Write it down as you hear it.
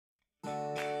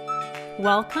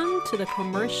Welcome to the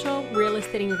Commercial Real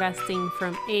Estate Investing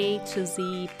from A to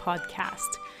Z podcast.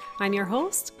 I'm your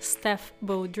host, Steph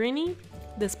Bodrini.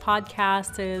 This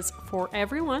podcast is for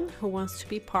everyone who wants to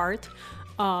be part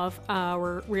of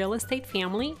our real estate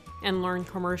family and learn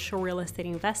commercial real estate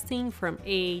investing from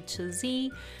A to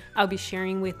Z. I'll be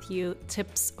sharing with you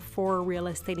tips for real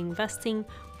estate investing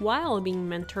while being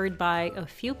mentored by a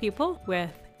few people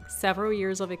with several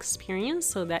years of experience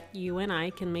so that you and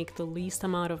I can make the least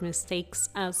amount of mistakes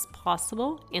as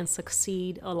possible and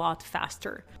succeed a lot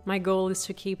faster. My goal is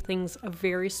to keep things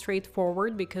very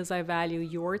straightforward because I value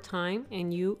your time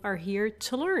and you are here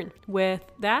to learn. With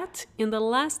that, in the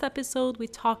last episode, we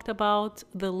talked about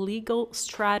the legal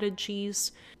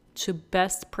strategies to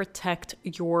best protect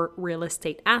your real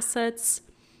estate assets.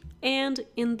 And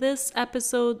in this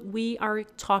episode, we are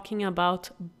talking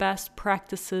about best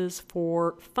practices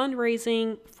for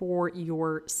fundraising for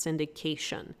your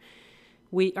syndication.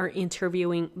 We are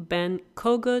interviewing Ben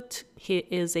Kogut. He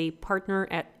is a partner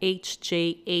at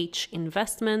HJH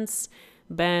Investments.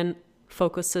 Ben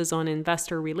focuses on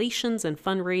investor relations and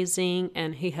fundraising,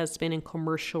 and he has been in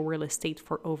commercial real estate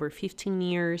for over 15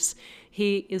 years.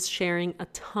 He is sharing a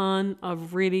ton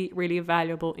of really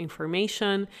valuable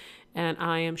information, and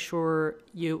I am sure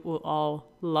you will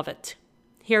all love it.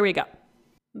 Here we go.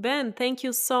 Ben, thank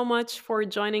you so much for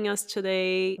joining us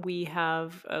today. We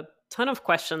have a ton of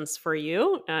questions for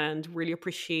you and really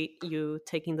appreciate you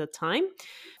taking the time.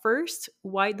 First,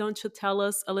 why don't you tell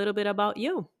us a little bit about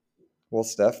you? Well,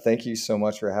 Steph, thank you so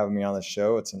much for having me on the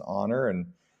show. It's an honor and,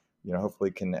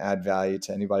 hopefully can add value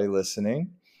to anybody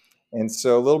listening. And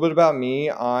so a little bit about me.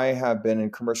 I have been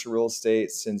in commercial real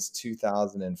estate since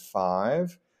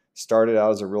 2005. Started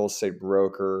out as a real estate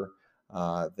broker,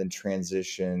 then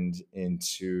transitioned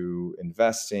into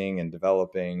investing and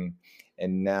developing,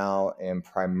 and now am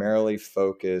primarily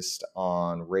focused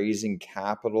on raising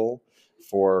capital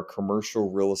for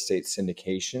commercial real estate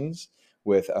syndications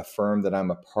with a firm that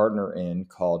I'm a partner in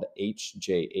called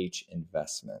HJH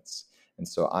Investments. And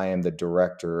so I am the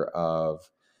director of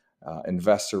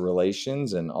investor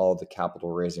relations, and all of the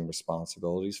capital raising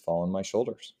responsibilities fall on my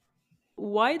shoulders.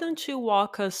 Why don't you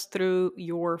walk us through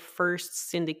your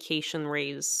first syndication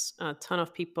raise? A ton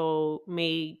of people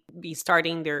may be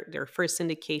starting their first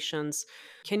syndications.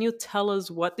 Can you tell us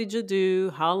what did you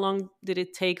do? How long did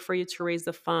it take for you to raise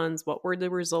the funds? What were the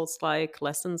results like,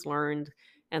 lessons learned,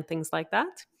 and things like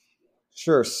that?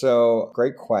 Sure. So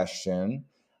great question.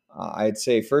 I'd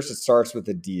say first it starts with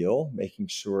the deal, making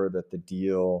sure that the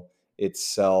deal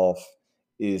itself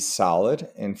is solid.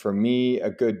 And for me, a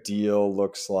good deal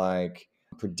looks like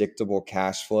predictable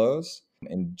cash flows.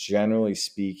 And generally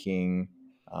speaking,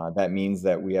 that means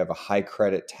that we have a high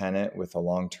credit tenant with a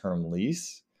long-term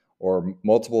lease or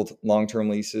multiple long-term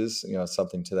leases,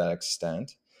 something to that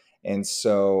extent. And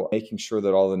so making sure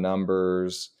that all the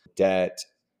numbers, debt,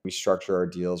 we structure our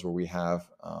deals where we have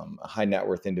a high net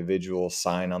worth individual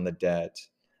sign on the debt,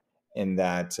 and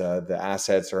that the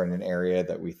assets are in an area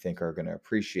that we think are going to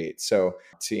appreciate. So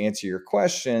to answer your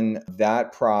question,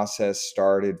 that process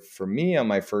started for me on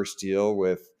my first deal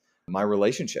with my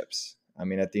relationships. I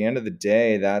mean, at the end of the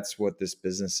day, that's what this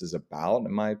business is about,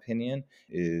 in my opinion,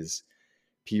 is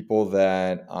people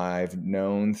that I've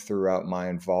known throughout my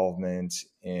involvement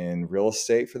in real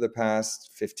estate for the past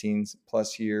 15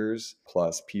 plus years,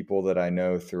 plus people that I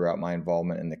know throughout my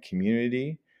involvement in the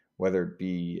community, whether it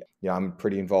be, I'm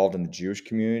pretty involved in the Jewish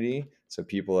community. So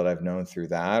people that I've known through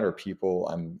that, or people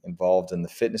I'm involved in the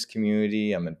fitness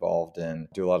community, I'm involved in,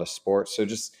 do a lot of sports. So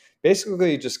just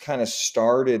basically just kind of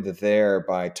started there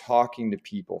by talking to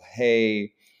people.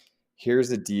 Hey, here's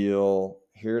the deal.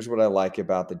 Here's what I like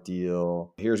about the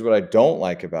deal. Here's what I don't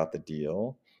like about the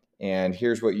deal. And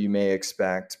here's what you may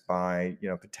expect by,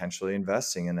 potentially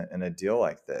investing in a deal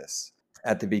like this.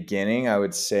 At the beginning, I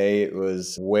would say it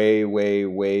was way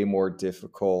more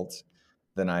difficult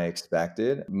than I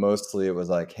expected. Mostly it was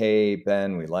like, hey,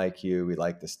 Ben, we like you. We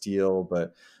like this deal,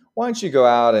 but why don't you go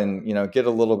out and, get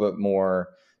a little bit more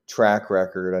track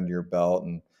record under your belt.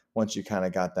 And once you kind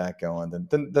of got that going,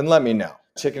 then let me know.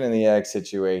 Chicken and the egg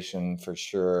situation for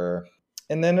sure.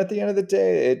 And then at the end of the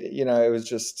day, it was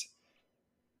just,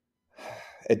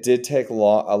 it did take a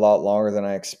lot longer than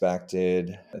I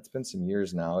expected. It's been some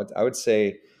years now. I would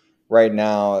say right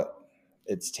now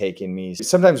it's taken me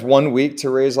sometimes 1 week to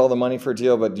raise all the money for a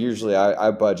deal, but usually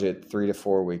I budget 3 to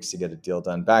 4 weeks to get a deal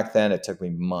done. Back then it took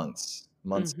me months.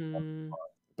 Mm-hmm.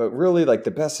 But really, like,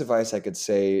 the best advice I could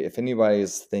say, if anybody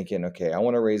is thinking, okay, I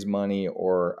want to raise money,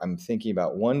 or I'm thinking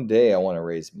about one day I want to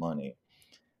raise money,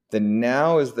 then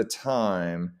now is the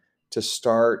time to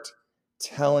start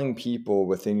telling people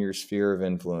within your sphere of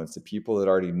influence, the people that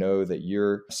already know that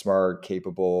you're a smart,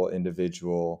 capable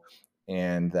individual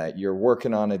and that you're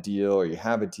working on a deal or you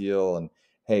have a deal, and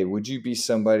hey, would you be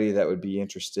somebody that would be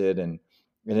interested in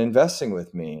investing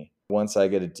with me once I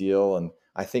get a deal? And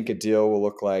I think a deal will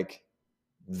look like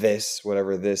this,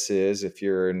 whatever this is, if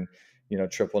you're in,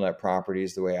 triple net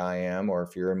properties the way I am, or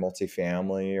if you're in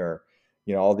multifamily or,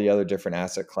 all the other different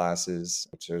asset classes,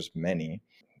 which there's many.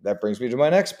 That brings me to my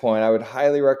next point. I would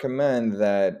highly recommend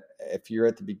that if you're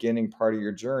at the beginning part of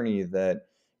your journey, that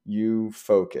you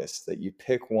focus, that you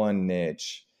pick one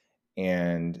niche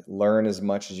and learn as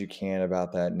much as you can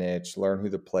about that niche, learn who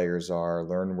the players are,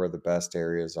 learn where the best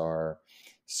areas are,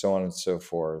 so on and so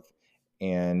forth,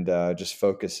 and just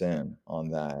focus in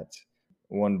on that.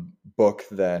 One book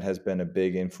that has been a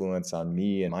big influence on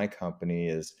me and my company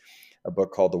is a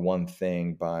book called The One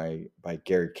Thing by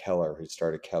Gary Keller, who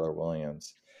started Keller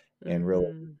Williams. And really,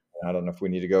 Mm-hmm. I don't know if we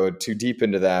need to go too deep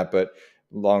into that, but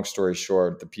long story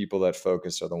short, the people that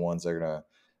focus are the ones that are going to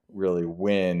really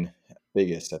win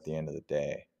biggest at the end of the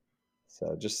day.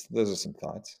 So just those are some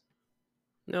thoughts.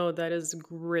 No, that is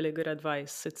really good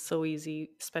advice. It's so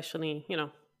easy, especially,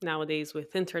 nowadays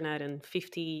with internet and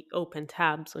 50 open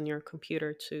tabs on your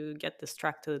computer, to get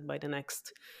distracted by the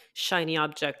next shiny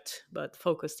object. But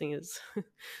focusing is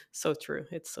so true.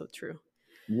 It's so true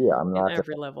Yeah, I'm in not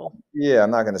every level. Yeah,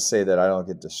 I'm not going to say that I don't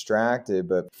get distracted,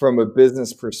 but from a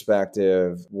business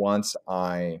perspective, once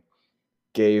I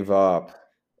gave up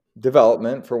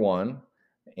development for one,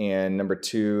 and number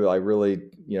two, I really,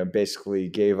 basically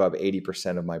gave up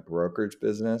 80% of my brokerage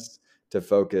business to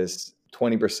focus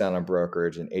 20% on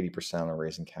brokerage and 80% on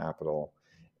raising capital.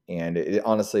 And it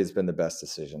honestly, it's been the best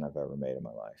decision I've ever made in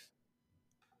my life.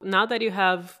 Now that you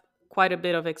have quite a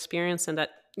bit of experience and that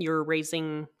you're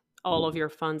raising all of your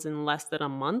funds in less than a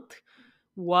month,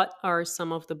 what are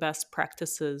some of the best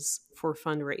practices for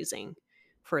fundraising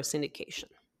for a syndication?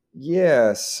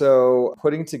 Yeah, so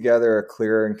putting together a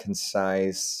clear and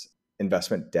concise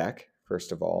investment deck,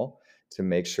 first of all, to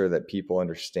make sure that people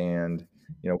understand,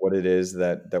 what it is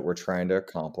that we're trying to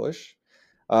accomplish.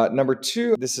 Number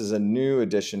two, this is a new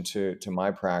addition to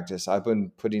my practice. I've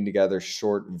been putting together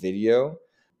short video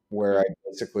where I Mhm.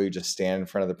 basically just stand in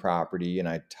front of the property and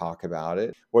I talk about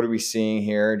it. What are we seeing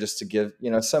here? Just to give,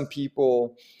 some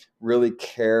people really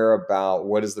care about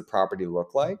what does the property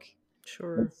look like. And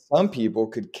Sure. some people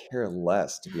could care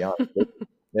less, to be honest.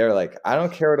 They're like, I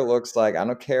don't care what it looks like. I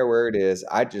don't care where it is.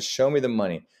 I just show me the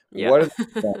money. Yeah.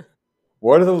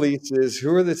 What are the leases?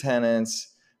 Who are the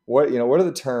tenants? What are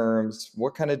the terms?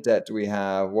 What kind of debt do we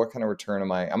have? What kind of return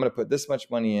am I? I'm going to put this much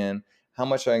money in. How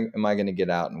much am I going to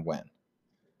get out and when?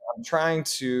 I'm trying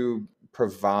to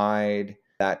provide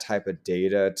that type of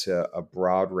data to a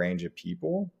broad range of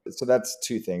people. So that's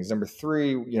two things. Number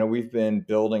three, we've been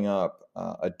building up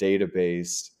a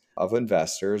database of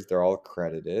investors. They're all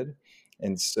accredited.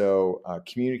 And so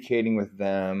communicating with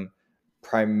them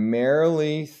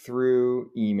primarily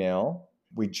through email.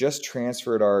 We just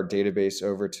transferred our database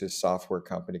over to a software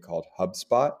company called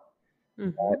HubSpot.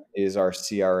 That Hmm. is our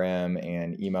CRM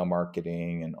and email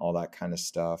marketing and all that kind of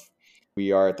stuff.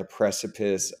 We are at the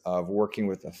precipice of working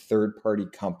with a third-party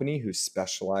company who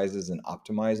specializes in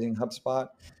optimizing HubSpot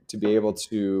to be able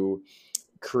to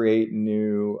create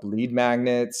new lead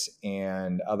magnets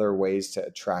and other ways to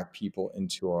attract people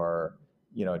into our,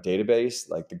 database.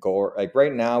 Like the goal, like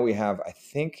right now we have, I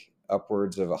think,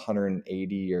 upwards of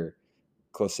 180 or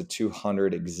close to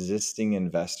 200 existing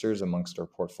investors amongst our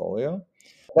portfolio.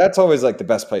 That's always like the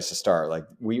best place to start. Like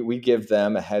we give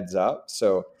them a heads up.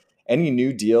 So any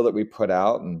new deal that we put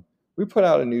out, and we put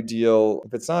out a new deal,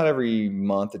 if it's not every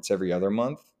month, it's every other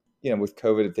month. With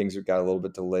COVID, things have got a little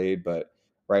bit delayed, but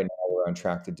right now we're on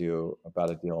track to do about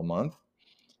a deal a month.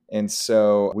 And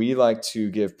so we like to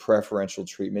give preferential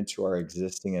treatment to our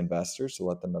existing investors to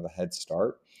let them have a head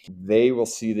start. They will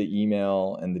see the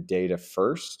email and the data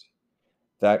first.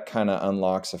 That kind of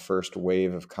unlocks a first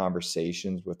wave of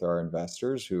conversations with our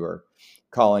investors who are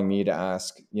calling me to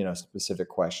ask, specific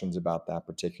questions about that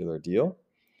particular deal.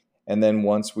 And then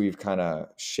once we've kind of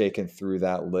shaken through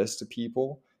that list of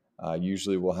people,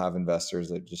 usually we'll have investors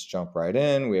that just jump right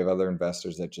in. We have other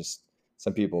investors that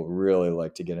some people really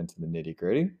like to get into the nitty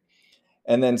gritty.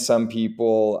 And then some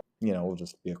people, will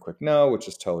just be a quick no, which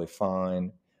is totally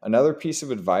fine. Another piece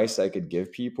of advice I could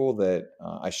give people that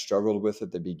I struggled with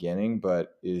at the beginning,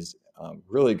 but is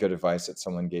really good advice that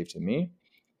someone gave to me,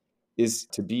 is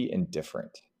to be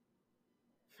indifferent.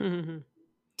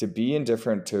 To be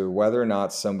indifferent to whether or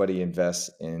not somebody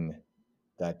invests in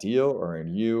that deal or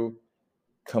in you.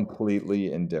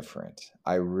 completely indifferent.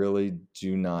 I really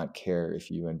do not care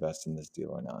if you invest in this deal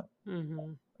or not.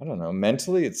 Mm-hmm. I don't know.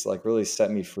 Mentally, it's like really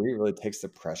set me free. It really takes the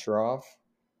pressure off.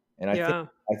 And Yeah.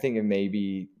 I think it may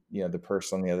be, the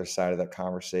person on the other side of that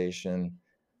conversation.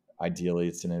 Ideally,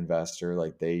 it's an investor.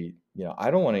 Like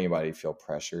I don't want anybody to feel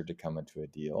pressured to come into a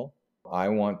deal. I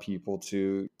want people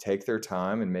to take their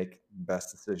time and make the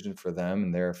best decision for them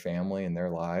and their family and their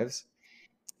lives.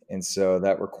 And so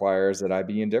that requires that I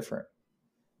be indifferent.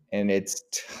 And it's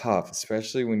tough,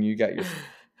 especially when you got your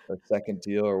second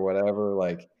deal or whatever,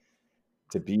 like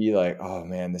to be like, oh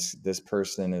man, this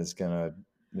person is gonna,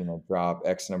 drop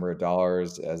X number of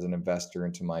dollars as an investor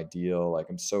into my deal. Like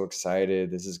I'm so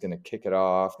excited. This is gonna kick it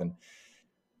off.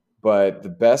 But the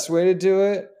best way to do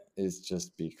it is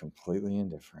just be completely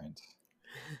indifferent.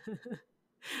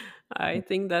 I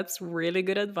think that's really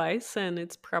good advice, and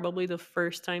it's probably the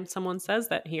first time someone says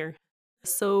that here.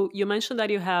 So, you mentioned that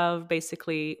you have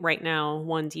basically right now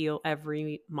one deal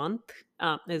every month.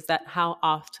 Is that how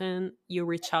often you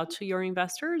reach out to your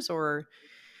investors, or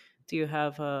do you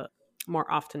have a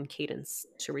more often cadence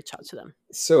to reach out to them?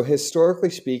 So historically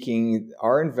speaking,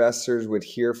 our investors would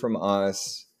hear from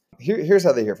us. Here's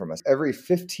how they hear from us. Every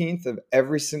 15th of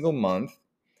every single month,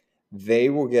 they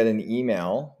will get an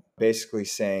email basically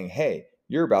saying, hey,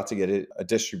 you're about to get a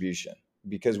distribution,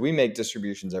 because we make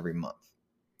distributions every month.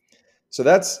 So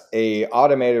that's a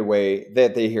automated way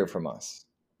that they hear from us.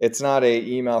 It's not a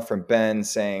email from Ben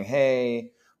saying,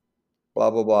 hey,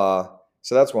 blah, blah, blah.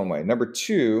 So that's one way. Number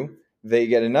two, they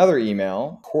get another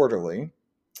email quarterly.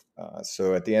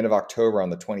 So at the end of October, on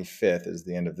the 25th, is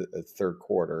the end of the third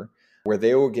quarter, where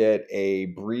they will get a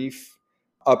brief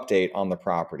update on the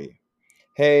property.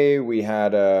 Hey, we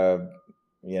got a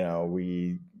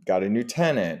new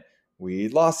tenant. We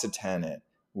lost a tenant.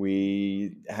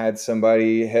 We had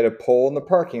somebody hit a pole in the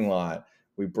parking lot.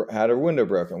 We had a window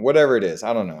broken, whatever it is.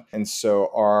 I don't know. And so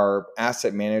our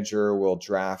asset manager will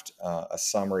draft a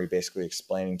summary basically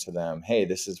explaining to them, hey,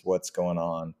 this is what's going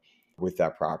on with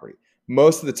that property.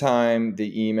 Most of the time,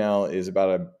 the email is about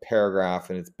a paragraph,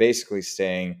 and it's basically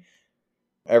saying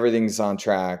everything's on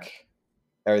track.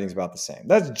 Everything's about the same.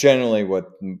 That's generally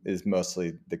what is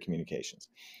mostly the communications.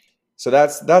 So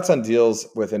that's on deals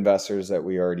with investors that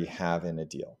we already have in a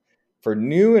deal. For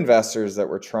new investors that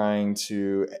we're trying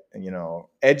to,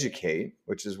 educate,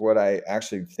 which is what I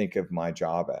actually think of my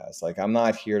job as. Like, I'm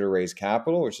not here to raise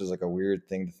capital, which is like a weird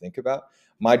thing to think about.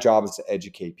 My job is to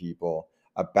educate people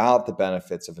about the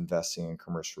benefits of investing in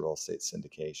commercial real estate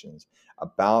syndications,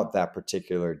 about that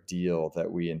particular deal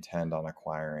that we intend on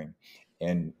acquiring,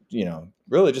 and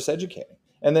really just educating.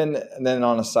 And then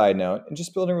on a side note, and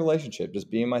just building a relationship, just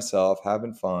being myself,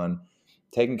 having fun,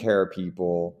 taking care of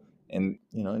people, and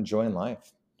enjoying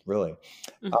life, really.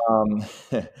 Um,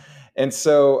 and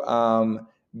so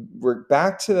we're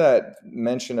back to that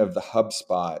mention of the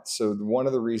HubSpot. So one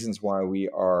of the reasons why we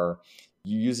are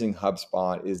using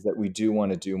HubSpot is that we do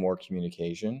want to do more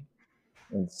communication.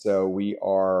 And so we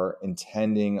are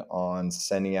intending on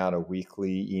sending out a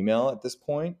weekly email at this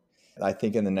point. I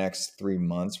think in the next 3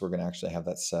 months, we're going to actually have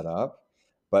that set up.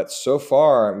 But so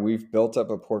far, we've built up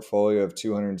a portfolio of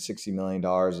 $260 million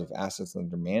of assets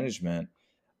under management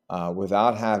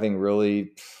without having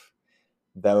really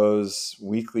those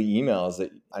weekly emails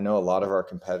that I know a lot of our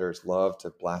competitors love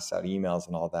to blast out emails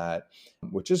and all that,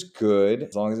 which is good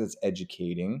as long as it's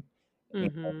educating. And,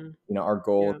 Mm-hmm. our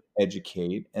goal Yeah. is to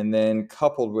educate. And then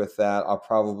coupled with that, I'll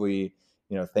probably,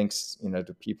 thanks,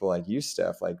 to people like you,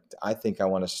 Steph, like I think I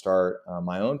want to start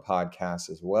my own podcast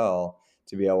as well,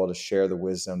 to be able to share the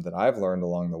wisdom that I've learned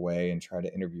along the way and try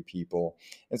to interview people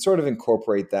and sort of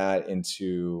incorporate that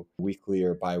into weekly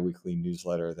or bi-weekly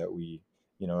newsletter that we,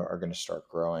 are going to start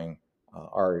growing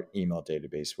our email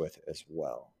database with as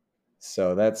well.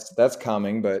 So that's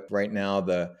coming. But right now,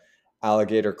 the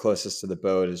alligator closest to the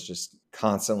boat is just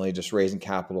constantly just raising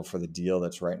capital for the deal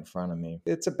that's right in front of me.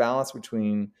 It's a balance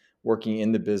between working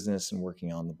in the business and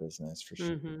working on the business, for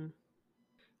sure. Mm-hmm.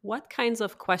 What kinds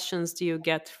of questions do you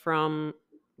get from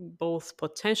both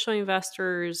potential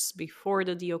investors before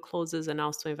the deal closes and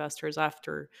also investors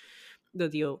after the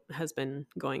deal has been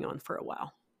going on for a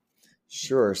while?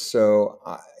 Sure. So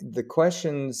the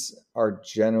questions are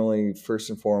generally first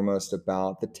and foremost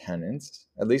about the tenants.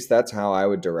 At least that's how I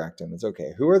would direct them. It's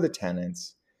okay. Who are the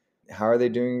tenants? How are they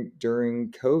doing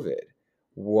during COVID?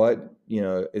 What,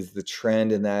 is the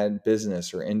trend in that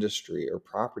business or industry or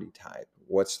property type?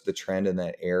 What's the trend in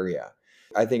that area?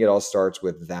 I think it all starts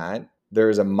with that.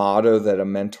 There's a motto that a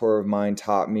mentor of mine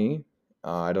taught me.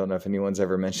 I don't know if anyone's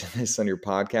ever mentioned this on your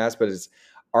podcast, but it's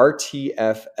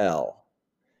RTFL.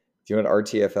 Do you know what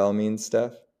RTFL means,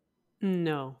 Steph?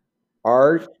 No.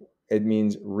 Art, it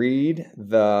means read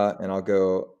the, and I'll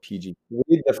go PG,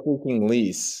 read the freaking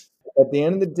lease. At the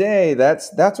end of the day,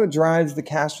 that's what drives the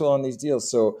cash flow on these deals.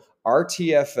 So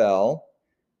RTFL,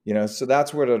 so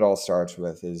that's what it all starts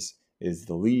with is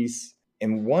the lease.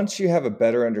 And once you have a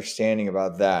better understanding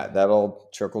about that, that'll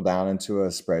trickle down into a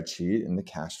spreadsheet and the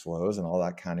cash flows and all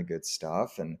that kind of good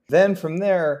stuff. And then from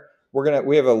there,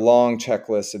 we have a long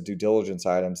checklist of due diligence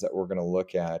items that we're going to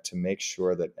look at to make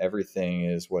sure that everything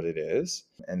is what it is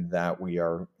and that we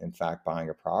are in fact buying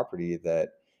a property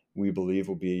that we believe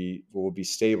will be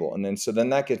stable. And then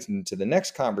that gets into the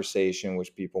next conversation,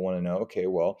 which people want to know, okay,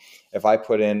 well, if I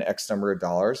put in X number of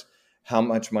dollars, how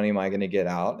much money am I going to get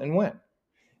out and when?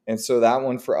 And so that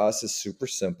one for us is super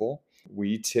simple.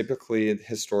 We typically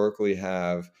historically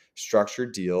have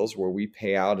structured deals where we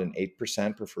pay out an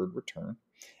 8% preferred return,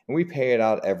 and we pay it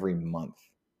out every month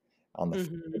on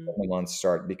the month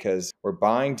start because we're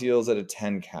buying deals at a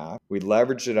 10 cap. We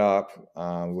leverage it up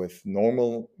with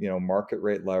normal, market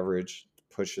rate leverage,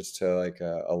 pushes to like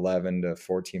a 11 to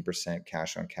 14%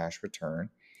 cash on cash return.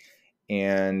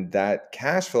 And that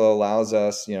cash flow allows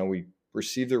us, we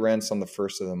receive the rents on the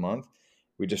first of the month.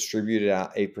 We distribute it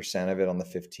out 8% of it on the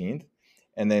 15th.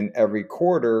 And then every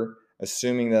quarter,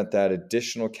 assuming that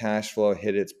additional cash flow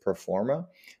hit its pro forma,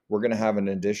 we're going to have an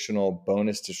additional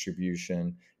bonus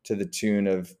distribution to the tune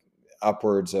of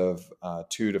upwards of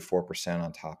 2 to 4%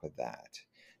 on top of that.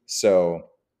 So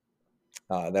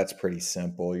that's pretty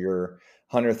simple. Your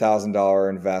 $100,000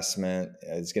 investment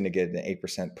is going to get an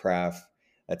 8% pref.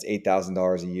 That's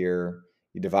 $8,000 a year.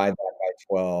 You divide that by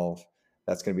 12.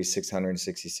 That's going to be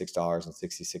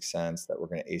 $666.66 that we're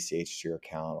going to ACH to your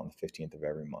account on the 15th of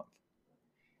every month.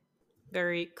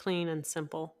 Very clean and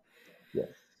simple. Yeah.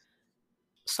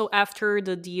 So after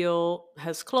the deal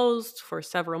has closed for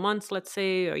several months, let's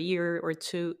say a year or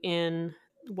two in,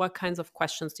 what kinds of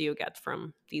questions do you get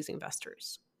from these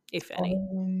investors, if any?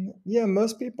 Yeah,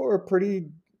 most people are pretty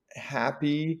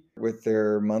happy with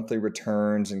their monthly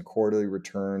returns and quarterly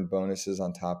return bonuses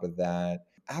on top of that.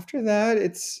 After that,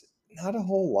 it's not a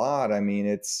whole lot. I mean,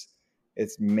 it's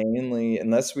mainly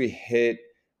unless we hit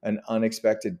an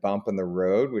unexpected bump in the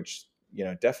road, which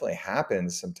definitely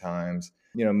happens sometimes.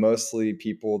 Mostly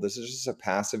people, this is just a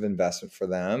passive investment for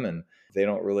them and they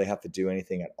don't really have to do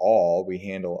anything at all. We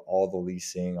handle all the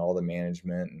leasing, all the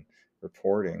management and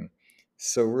reporting.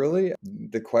 So really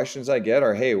the questions I get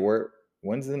are, hey,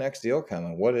 when's the next deal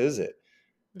coming? What is it?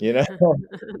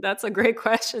 That's a great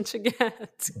question to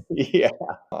get. Yeah.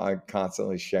 I'm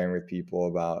constantly sharing with people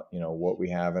about, what we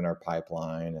have in our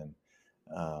pipeline and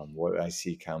what I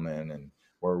see coming and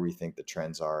where we think the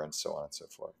trends are and so on and so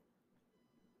forth.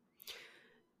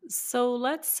 So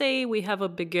let's say we have a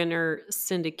beginner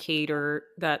syndicator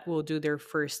that will do their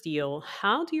first deal.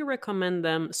 How do you recommend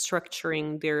them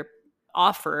structuring their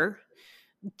offer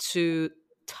to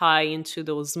tie into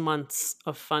those months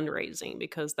of fundraising?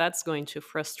 Because that's going to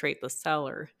frustrate the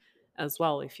seller as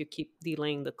well if you keep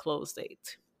delaying the close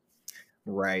date.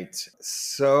 Right.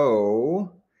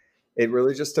 So it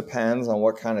really just depends on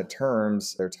what kind of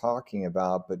terms they're talking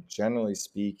about. But generally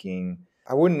speaking,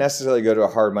 I wouldn't necessarily go to a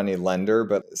hard money lender,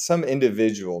 but some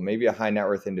individual, maybe a high net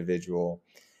worth individual,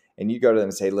 and you go to them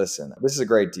and say, listen, this is a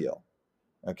great deal.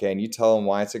 Okay. And you tell them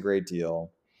why it's a great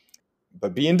deal,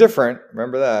 but be indifferent.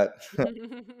 Remember that.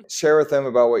 Share with them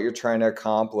about what you're trying to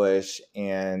accomplish.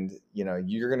 And,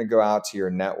 you're going to go out to your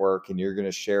network and you're going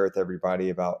to share with everybody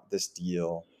about this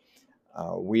deal.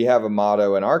 We have a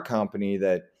motto in our company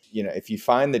that, if you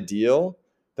find the deal,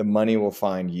 the money will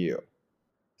find you.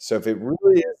 So if it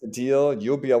really is a deal,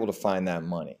 you'll be able to find that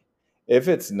money. If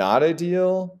it's not a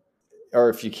deal, or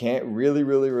if you can't really,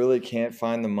 really, really can't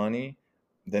find the money,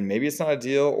 then maybe it's not a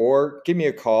deal, or give me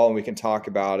a call and we can talk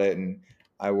about it and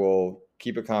I will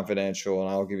keep it confidential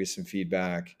and I'll give you some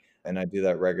feedback. And I do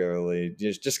that regularly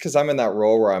just because I'm in that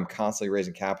role where I'm constantly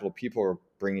raising capital. People are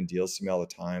bringing deals to me all the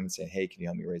time and saying, hey, can you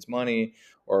help me raise money?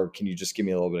 Or can you just give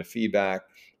me a little bit of feedback?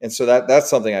 And so that's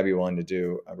something I'd be willing to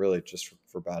do really just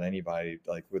for about anybody,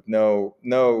 like with no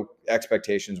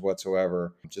expectations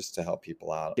whatsoever, just to help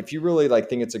people out. If you really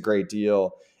think it's a great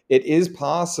deal, it is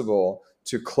possible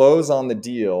to close on the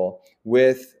deal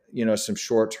with, some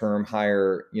short-term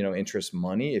higher, interest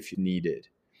money if you needed.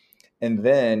 And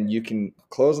then you can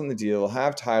close on the deal,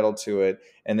 have title to it,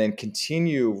 and then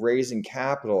continue raising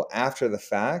capital after the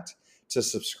fact to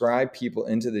subscribe people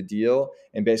into the deal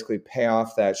and basically pay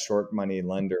off that short money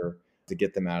lender to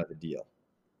get them out of the deal.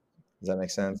 Does that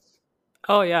make sense?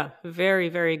 Oh, yeah. Very,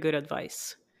 very good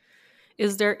advice.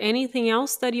 Is there anything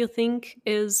else that you think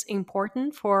is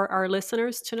important for our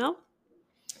listeners to know?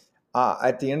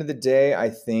 At the end of the day, I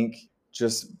think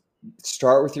just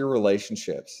Start with your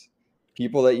relationships.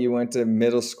 People that you went to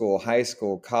middle school, high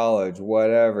school, college,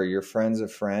 whatever, your friends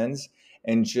of friends,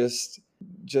 and just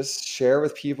share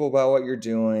with people about what you're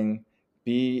doing.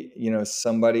 Be,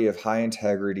 somebody of high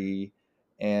integrity,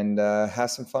 and have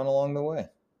some fun along the way.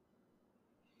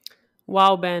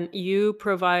 Wow, Ben, you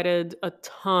provided a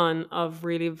ton of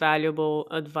really valuable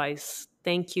advice.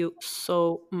 Thank you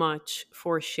so much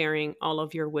for sharing all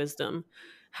of your wisdom.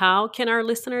 How can our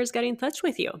listeners get in touch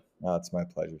with you? Oh, it's my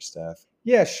pleasure, Steph.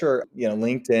 Yeah, sure.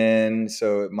 LinkedIn.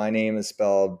 So my name is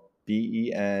spelled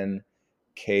BenKogut,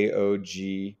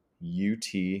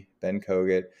 Ben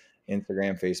Kogut.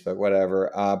 Instagram, Facebook,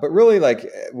 whatever. But really,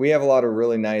 we have a lot of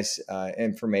really nice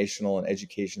informational and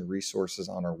education resources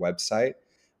on our website,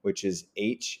 which is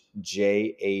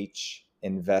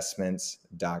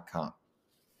hjhinvestments.com.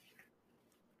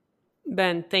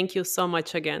 Ben, thank you so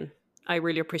much again. I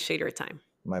really appreciate your time.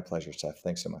 My pleasure, Steph.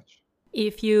 Thanks so much.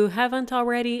 If you haven't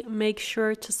already, make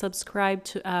sure to subscribe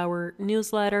to our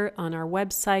newsletter on our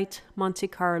website,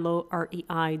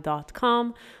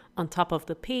 montecarlorei.com, on top of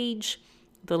the page.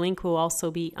 The link will also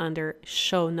be under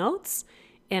show notes,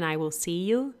 and I will see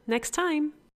you next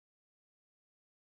time.